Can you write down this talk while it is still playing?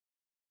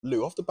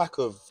Lou, off the back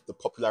of the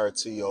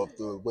popularity of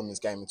the women's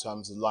game in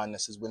terms of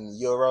Lionesses winning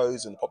the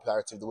Euros and the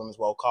popularity of the Women's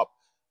World Cup,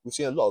 we've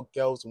seen a lot of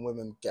girls and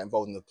women get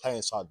involved in the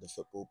playing side of the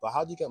football. But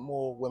how do you get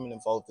more women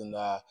involved in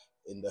the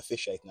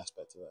officiating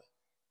aspect of it?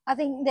 I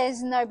think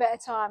there's no better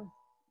time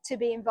to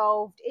be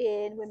involved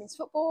in women's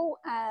football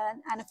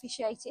and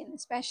officiating,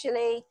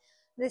 especially.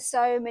 There's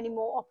so many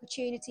more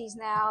opportunities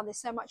now.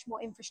 There's so much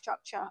more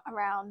infrastructure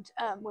around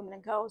women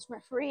and girls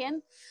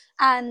refereeing,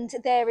 and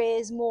there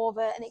is more of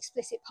an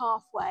explicit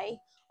pathway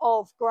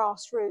of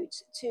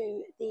grassroots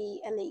to the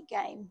elite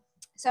game.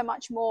 So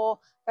much more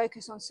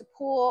focus on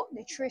support,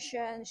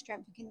 nutrition,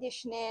 strength and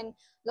conditioning,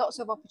 lots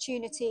of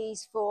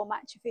opportunities for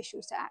match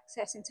officials to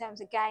access in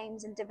terms of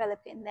games and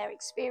developing their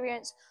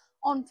experience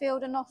on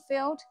field and off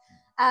field.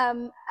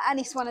 And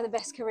it's one of the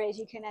best careers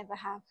you can ever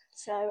have.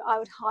 So I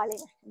would highly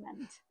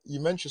recommend. You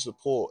mentioned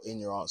support in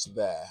your answer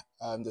there.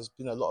 There's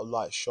been a lot of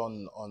light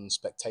shone on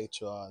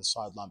spectator and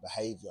sideline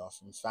behaviour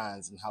from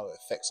fans and how it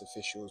affects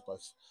officials,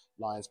 both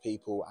Lions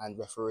people and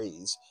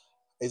referees.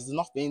 Is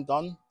enough being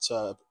done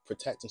to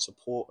protect and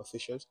support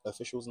officials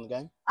in the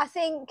game? I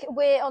think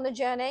we're on a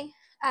journey,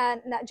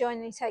 and that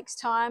journey takes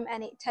time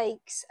and it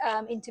takes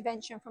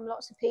intervention from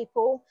lots of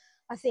people.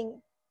 I think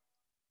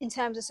in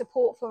terms of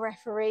support for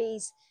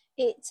referees,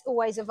 it's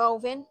always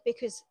evolving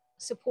because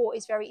support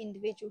is very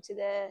individual to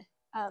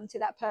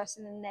that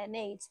person and their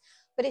needs.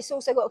 But it's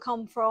also got to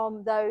come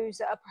from those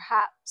that are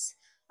perhaps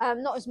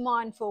not as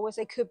mindful as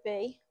they could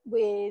be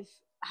with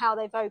how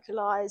they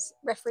vocalise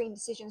refereeing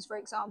decisions, for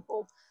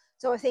example.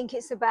 So I think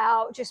it's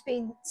about just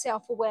being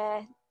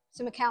self-aware,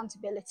 some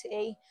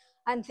accountability,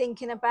 and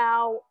thinking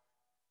about,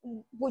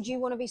 would you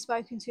want to be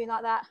spoken to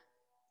like that,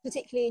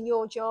 particularly in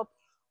your job,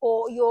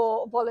 or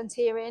you're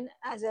volunteering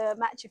as a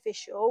match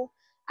official,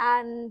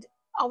 and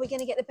are we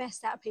going to get the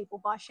best out of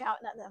people by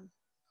shouting at them?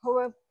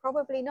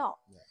 Probably not.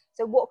 Yeah.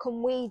 So what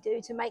can we do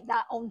to make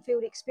that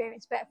on-field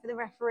experience better for the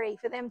referee,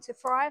 for them to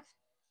thrive?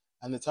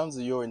 And in terms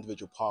of your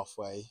individual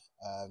pathway,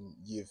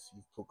 you've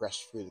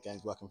progressed through the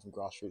games, working from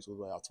grassroots all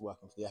the way up to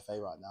working for the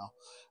FA right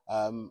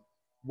now.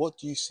 What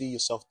do you see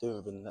yourself doing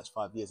within the next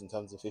 5 years in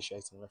terms of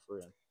officiating and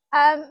refereeing?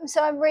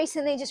 So I'm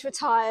recently just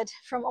retired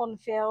from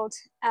on-field.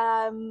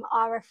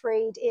 I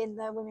refereed in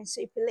the Women's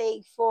Super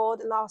League for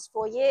the last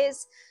 4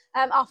 years.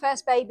 Our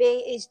first baby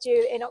is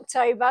due in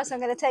October, so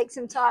I'm going to take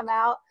some time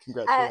out.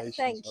 Congratulations.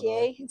 Thank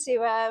you,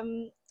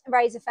 to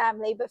raise a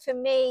family. But for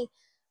me,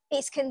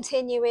 it's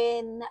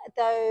continuing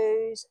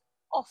those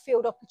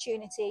off-field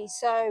opportunities.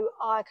 So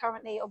I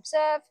currently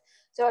observe.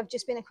 So I've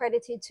just been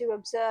accredited to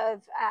observe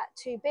at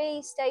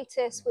 2B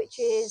status, which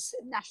is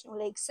National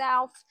League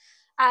South.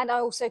 And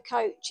I also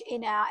coach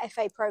in our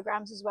FA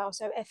programs as well,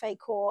 so FA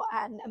Core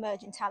and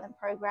Emerging Talent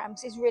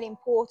programs. It's really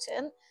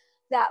important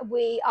that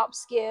we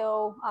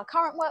upskill our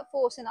current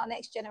workforce and our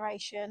next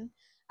generation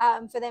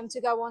for them to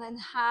go on and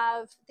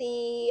have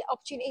the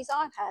opportunities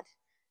I've had.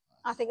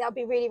 I think that would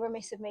be really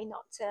remiss of me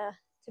not to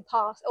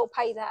pass or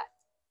pay that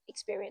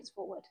experience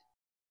forward.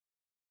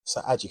 So,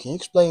 Aji, can you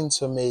explain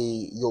to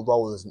me your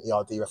role as an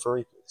ERD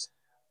referee, please?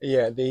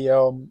 Yeah,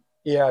 the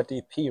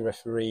ERDP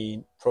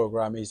refereeing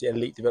program is the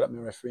Elite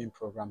Development Refereeing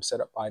Program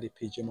set up by the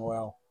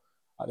PGMOL.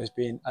 There's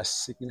been a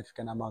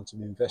significant amount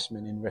of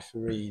investment in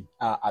refereeing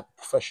at the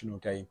professional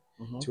game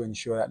to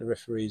ensure that the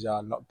referees are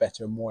a lot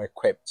better and more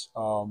equipped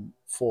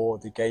for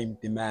the game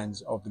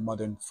demands of the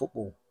modern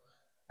football.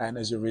 And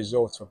as a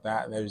result of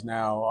that, there's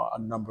now a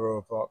number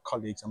of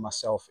colleagues and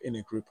myself in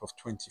a group of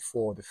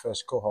 24, the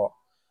first cohort,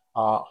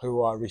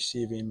 who are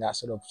receiving that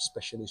sort of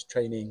specialist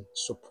training,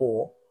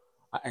 support,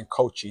 and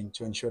coaching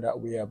to ensure that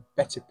we are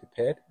better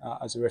prepared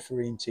as a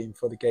refereeing team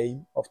for the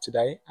game of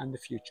today and the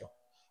future.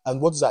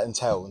 And what does that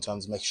entail in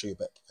terms of making sure you're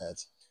better prepared?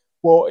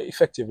 Well,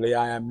 effectively,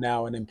 I am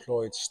now an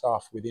employed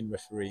staff within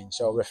refereeing.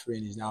 So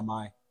refereeing is now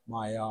my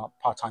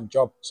part-time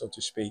job, so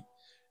to speak.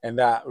 And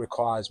that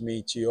requires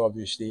me to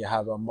obviously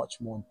have a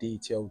much more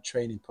detailed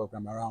training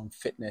program around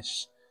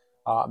fitness,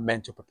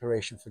 mental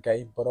preparation for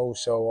game, but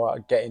also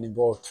getting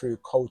involved through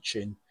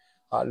coaching,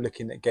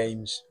 looking at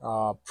games,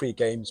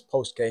 pre-games,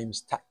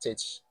 post-games,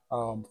 tactics,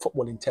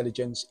 football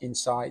intelligence,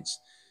 insights,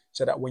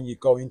 so that when you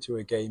go into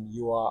a game,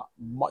 you are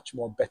much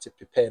more better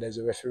prepared as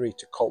a referee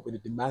to cope with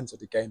the demands of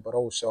the game, but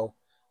also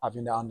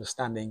having the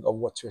understanding of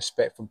what to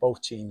expect from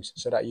both teams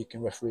so that you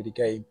can referee the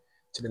game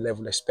to the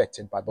level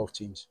expected by both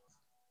teams.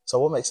 So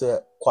what makes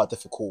it quite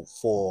difficult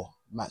for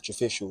match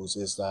officials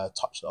is the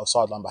touch of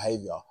sideline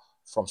behaviour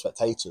from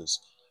spectators.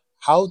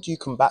 How do you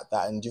combat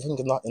that, and do you think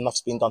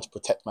enough's been done to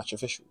protect match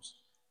officials?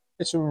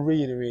 It's a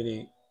really,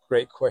 really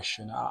great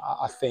question.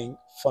 I think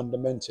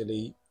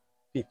fundamentally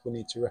people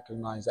need to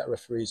recognise that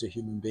referees are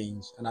human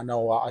beings. And I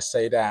know I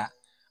say that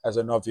as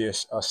an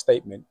obvious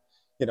statement,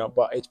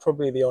 but it's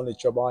probably the only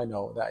job I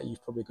know that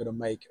you've probably got to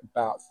make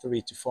about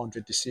 300 to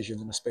 400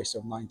 decisions in a space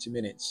of 90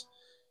 minutes.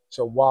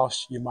 So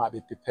whilst you might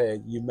be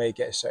prepared, you may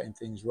get certain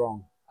things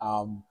wrong.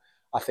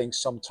 I think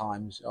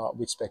sometimes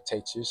with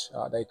spectators,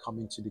 they come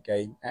into the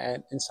game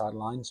and inside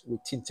lines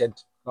with tinted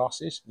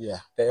glasses. Yeah.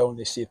 They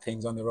only see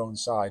things on their own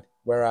side,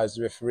 whereas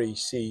the referee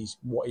sees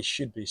what it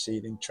should be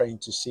seen and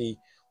trained to see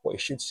what he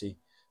should see.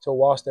 So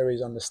whilst there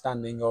is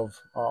understanding of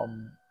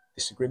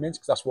disagreements,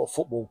 because that's what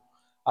football,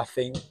 I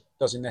think,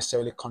 doesn't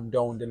necessarily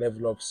condone the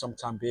level of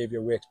sometimes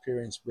behaviour we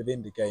experience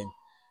within the game.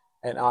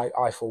 And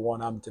I for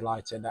one, I'm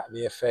delighted that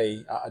the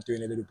FA are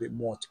doing a little bit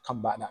more to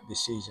combat that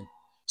this season.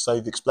 So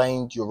you've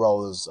explained your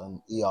role as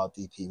an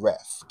ERDP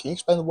ref. Can you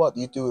explain the work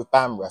that you do with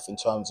BAM ref in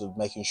terms of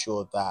making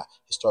sure that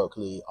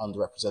historically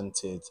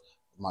underrepresented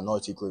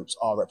minority groups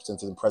are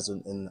represented and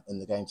present in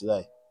the game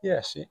today?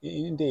 Yes,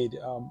 indeed.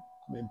 I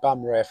mean,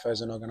 BAMREF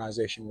as an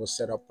organisation was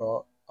set up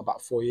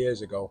about 4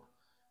 years ago,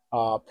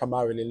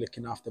 primarily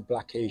looking after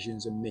Black,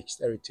 Asians and mixed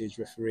heritage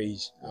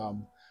referees.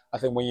 I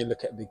think when you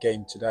look at the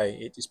game today,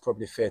 it is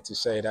probably fair to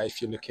say that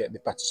if you look at the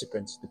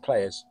participants, the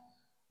players,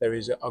 there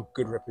is a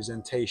good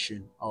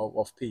representation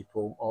of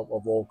people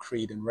of all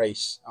creed and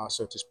race,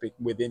 so to speak,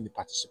 within the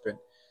participant.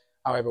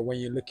 However, when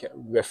you look at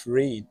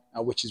refereeing,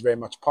 which is very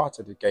much part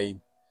of the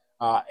game,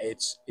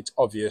 it's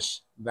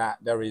obvious that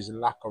there is a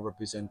lack of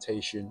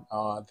representation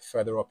the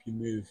further up you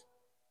move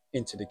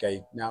into the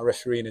game. Now,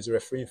 refereeing as a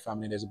refereeing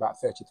family, there's about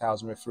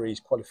 30,000 referees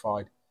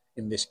qualified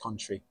in this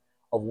country,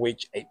 of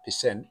which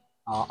 8%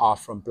 are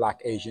from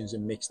Black, Asians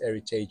and mixed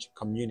heritage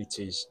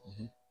communities.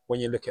 Mm-hmm. When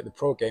you look at the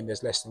pro game,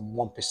 there's less than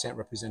 1%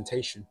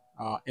 representation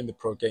in the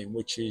pro game,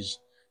 which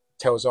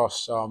tells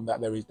us that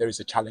there is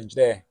a challenge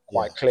there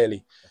quite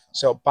clearly.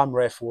 So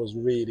BAMREF was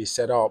really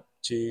set up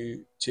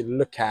to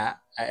look at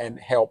and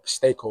help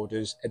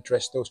stakeholders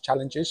address those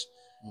challenges,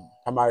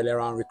 primarily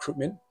around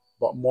recruitment.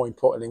 But more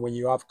importantly, when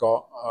you have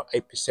got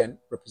 8%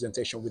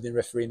 representation within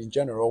refereeing in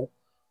general,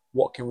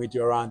 what can we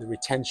do around the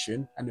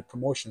retention and the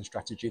promotion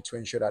strategy to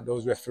ensure that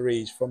those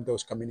referees from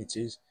those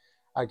communities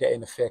are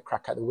getting a fair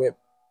crack at the whip,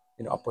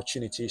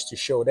 opportunities to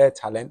show their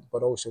talent,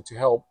 but also to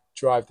help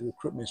drive the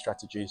recruitment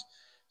strategies.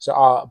 So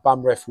our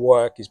BAMREF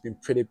work has been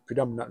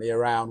predominantly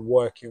around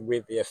working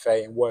with the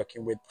FA and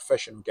working with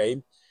professional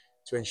game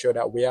to ensure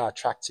that we are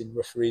attracting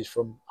referees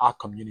from our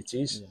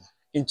communities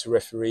into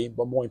refereeing,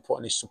 but more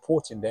importantly,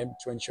 supporting them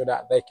to ensure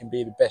that they can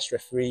be the best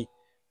referee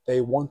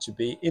they want to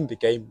be in the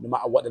game, no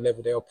matter what the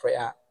level they operate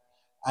at.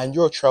 And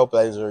you're a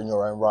trailblazer in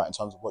your own right in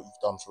terms of what you've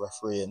done for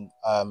refereeing.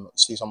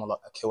 See someone like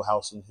Akil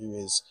Howson,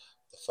 who is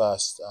the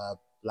first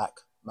Black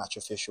match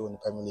official in the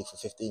Premier League for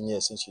 15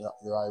 years since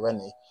Uriah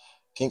Rennie.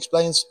 Can you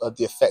explain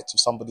the effect of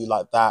somebody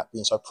like that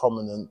being so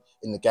prominent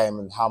in the game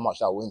and how much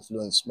that will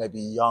influence maybe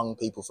young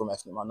people from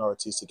ethnic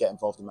minorities to get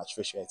involved in match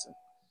officiating?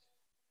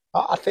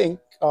 I think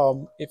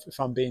if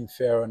I'm being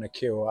fair on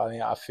Akil,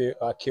 I feel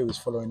Akil is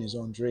following his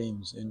own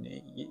dreams, and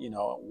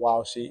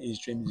whilst his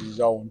dream is his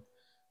own,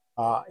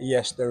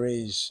 yes, there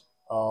is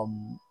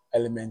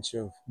elements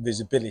of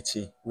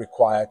visibility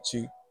required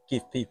to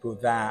give people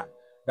that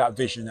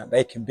vision that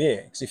they can be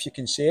it. Because if you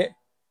can see it,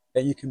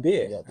 then you can be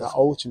it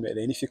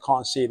ultimately. And if you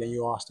can't see it, then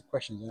you ask the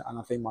questions. And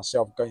I think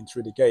myself going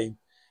through the game,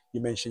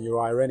 you mentioned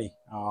Uriah Rennie.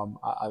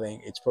 I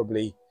think it's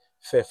probably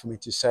fair for me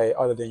to say,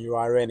 other than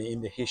Uriah Rennie,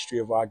 in the history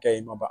of our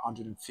game, about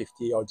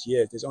 150 odd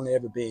years, there's only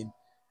ever been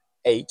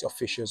 8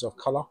 officials of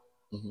colour.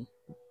 Mm-hmm.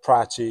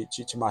 Prior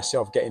to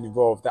myself getting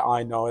involved that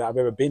I know that I've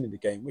ever been in the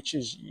game, which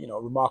is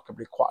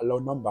remarkably quite a low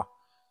number.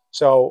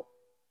 So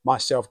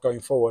myself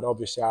going forward,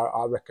 obviously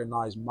I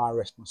recognise my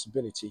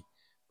responsibility,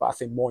 but I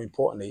think more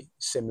importantly,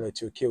 similar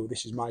to Akil,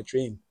 this is my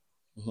dream.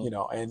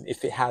 Mm-hmm. And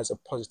if it has a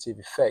positive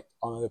effect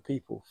on other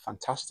people,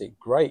 fantastic,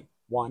 great,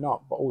 why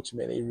not? But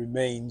ultimately it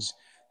remains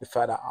the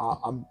fact that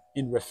I'm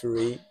in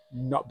referee,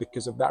 not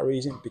because of that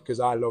reason, because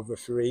I love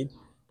refereeing,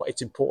 but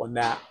it's important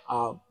that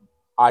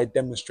I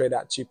demonstrate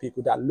that to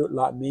people that look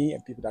like me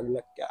and people that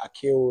look like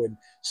Akil and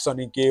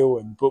Sonny Gill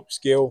and Boops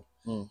Gill,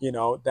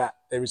 that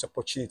there is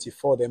opportunity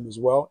for them as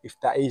well, if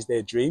that is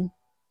their dream,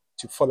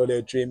 to follow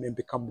their dream and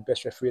become the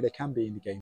best referee they can be in the game.